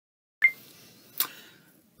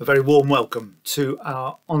A very warm welcome to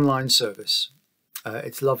our online service.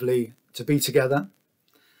 It's lovely to be together,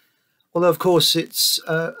 although of course it's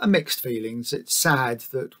a mixed feelings. It's sad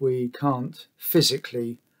that we can't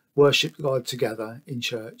physically worship God together in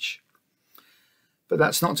church, but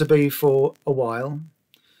that's not to be for a while.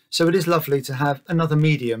 So it is lovely to have another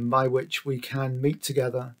medium by which we can meet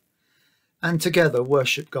together and together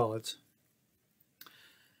worship God.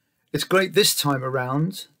 It's great this time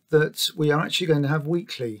around that we are actually going to have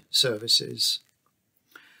weekly services.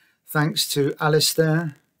 Thanks to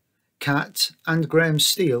Alistair, Kat and Graham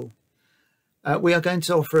Steele, we are going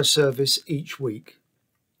to offer a service each week.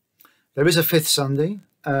 There is a fifth Sunday,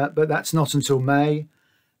 but that's not until May,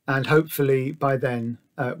 and hopefully by then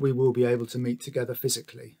we will be able to meet together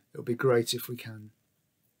physically. It'll be great if we can.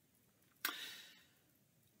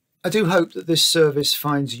 I do hope that this service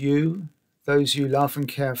finds you, those you love and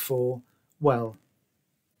care for, well.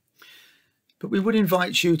 But we would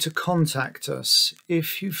invite you to contact us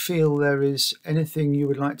if you feel there is anything you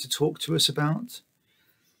would like to talk to us about,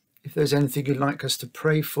 if there's anything you'd like us to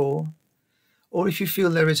pray for, or if you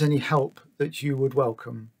feel there is any help that you would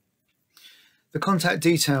welcome. The contact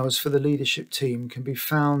details for the leadership team can be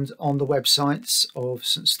found on the websites of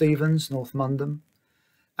St Stephen's, North Mundham,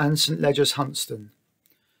 and St Ledger's, Huntston.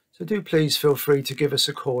 So do please feel free to give us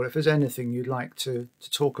a call if there's anything you'd like to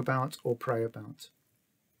talk about or pray about.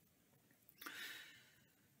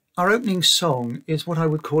 Our opening song is what I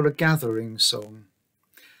would call a gathering song.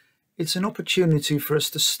 It's an opportunity for us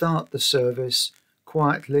to start the service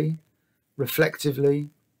quietly, reflectively,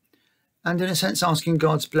 and in a sense asking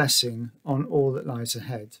God's blessing on all that lies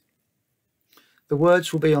ahead. The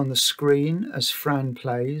words will be on the screen as Fran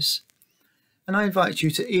plays, and I invite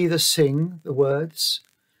you to either sing the words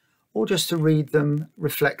or just to read them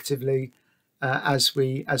reflectively as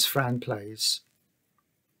Fran plays.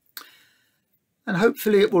 And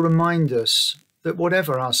hopefully it will remind us that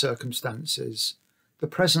whatever our circumstances, the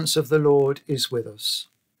presence of the Lord is with us.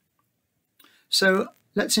 So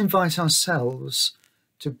let's invite ourselves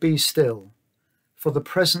to be still, for the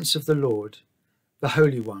presence of the Lord, the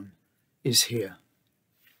Holy One, is here.